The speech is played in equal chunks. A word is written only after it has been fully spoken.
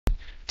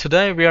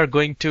Today we are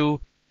going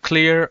to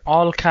clear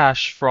all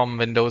cache from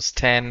Windows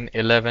 10,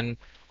 11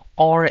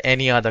 or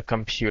any other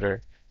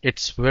computer.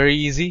 It's very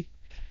easy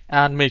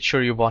and make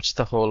sure you watch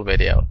the whole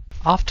video.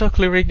 After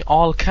clearing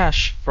all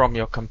cache from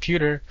your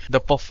computer, the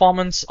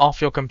performance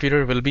of your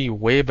computer will be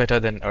way better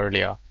than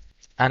earlier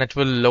and it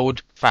will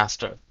load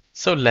faster.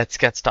 So let's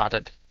get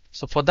started.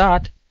 So for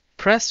that,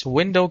 press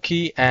Window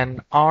key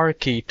and R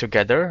key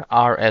together,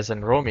 R as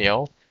in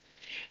Romeo,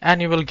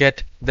 and you will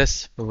get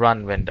this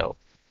run window.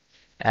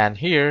 And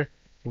here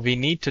we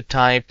need to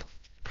type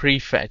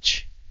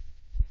prefetch.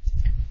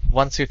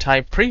 Once you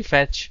type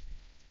prefetch,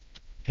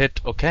 hit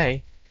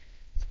OK,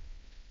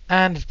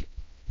 and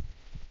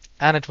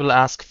it will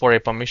ask for a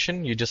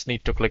permission. You just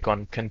need to click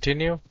on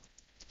continue.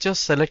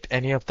 Just select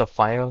any of the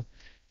file,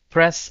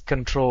 press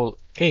Ctrl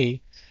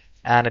A,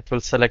 and it will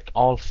select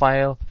all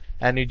file,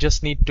 and you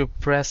just need to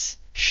press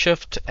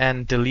Shift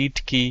and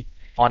Delete key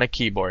on a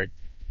keyboard.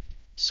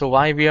 So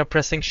why we are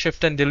pressing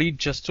Shift and Delete?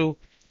 Just to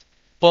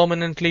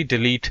permanently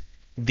delete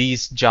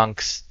these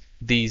junks,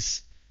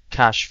 these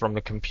cache from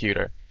the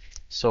computer.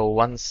 So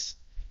once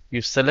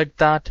you select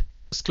that,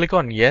 just click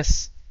on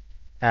yes,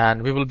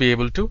 and we will be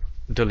able to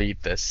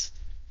delete this.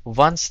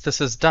 Once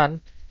this is done,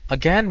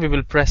 again we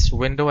will press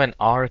Window and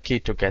R key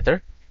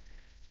together,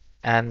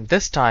 and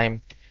this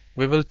time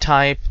we will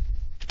type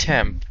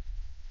temp,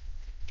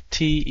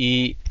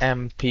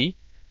 T-E-M-P,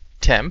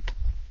 temp,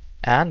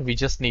 and we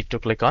just need to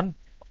click on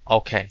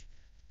OK.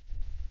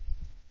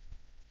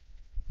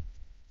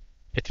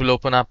 It will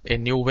open up a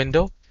new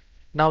window.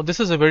 Now this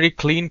is a very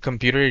clean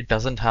computer. It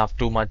doesn't have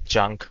too much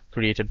junk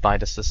created by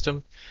the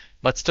system,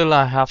 but still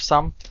I have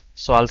some.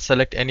 So I'll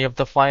select any of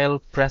the file,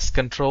 press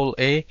Ctrl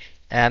A,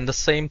 and the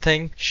same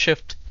thing,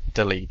 Shift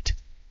Delete,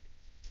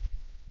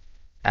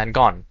 and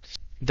gone.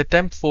 The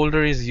temp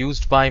folder is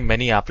used by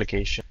many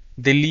applications.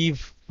 They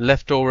leave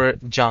leftover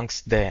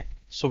junks there,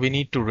 so we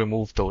need to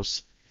remove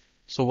those.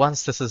 So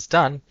once this is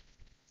done,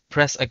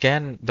 press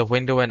again the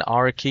Window and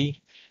R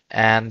key,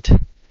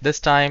 and this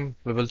time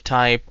we will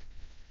type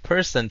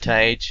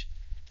percentage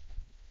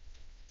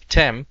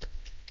temp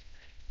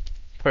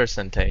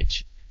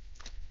percentage.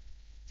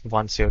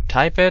 Once you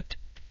type it,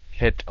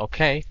 hit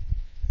OK.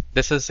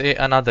 This is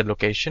another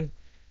location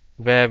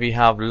where we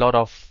have a lot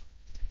of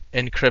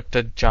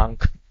encrypted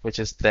junk which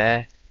is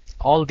there.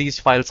 All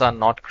these files are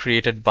not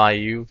created by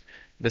you.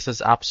 This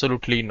is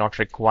absolutely not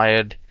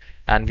required,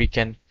 and we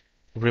can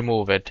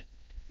remove it.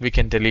 We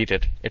can delete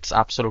it. It's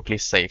absolutely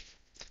safe.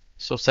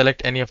 So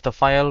select any of the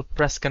file,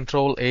 press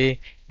Ctrl A,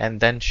 and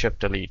then Shift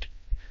Delete.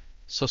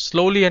 So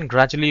slowly and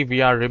gradually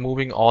we are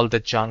removing all the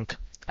junk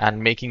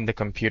and making the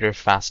computer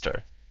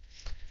faster.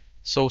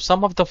 So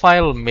some of the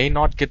file may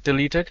not get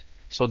deleted,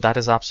 so that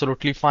is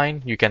absolutely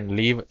fine. You can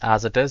leave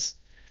as it is.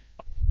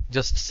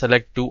 Just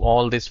select do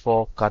all this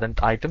for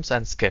current items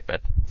and skip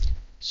it.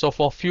 So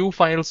for few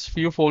files,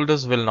 few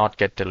folders will not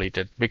get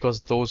deleted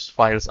because those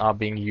files are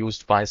being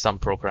used by some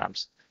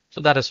programs.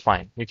 So that is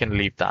fine. You can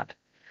leave that.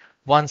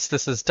 Once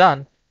this is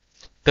done,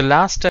 the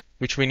last step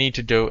which we need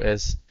to do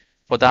is,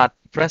 for that,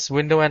 press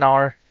Window and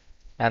R,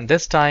 and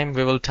this time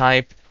we will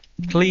type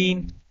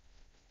clean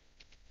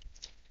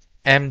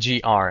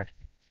mgr.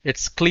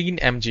 It's clean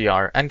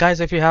mgr. And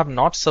guys, if you have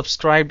not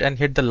subscribed and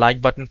hit the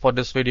like button for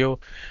this video,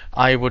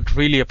 I would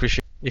really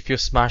appreciate if you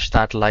smash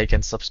that like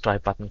and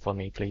subscribe button for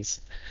me, please.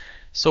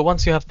 So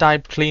once you have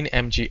typed clean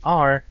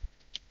mgr,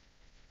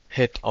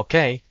 hit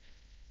OK,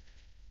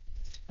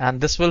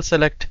 and this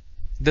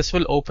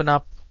will open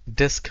up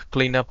disk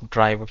cleanup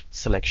drive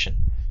selection.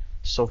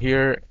 So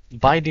here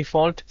by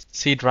default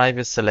C drive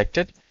is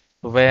selected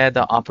where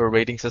the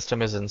operating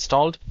system is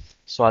installed.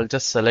 So I'll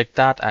just select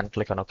that and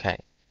click on OK.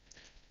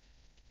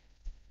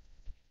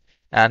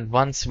 And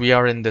once we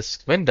are in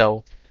this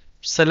window,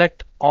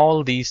 select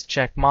all these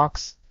check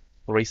marks: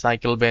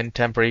 recycle bin,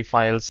 temporary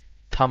files,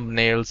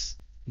 thumbnails,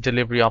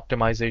 delivery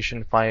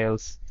optimization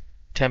files,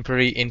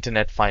 temporary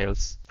internet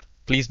files.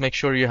 Please make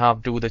sure you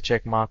have do the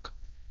check mark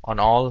on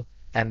all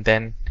and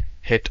then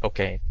hit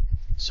OK.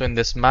 So in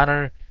this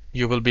manner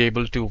you will be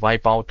able to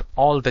wipe out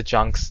all the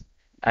junks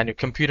and your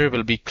computer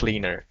will be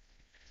cleaner.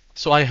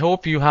 So I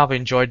hope you have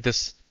enjoyed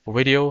this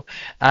video,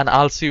 and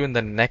I'll see you in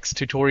the next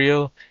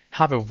tutorial.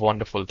 Have a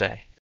wonderful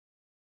day.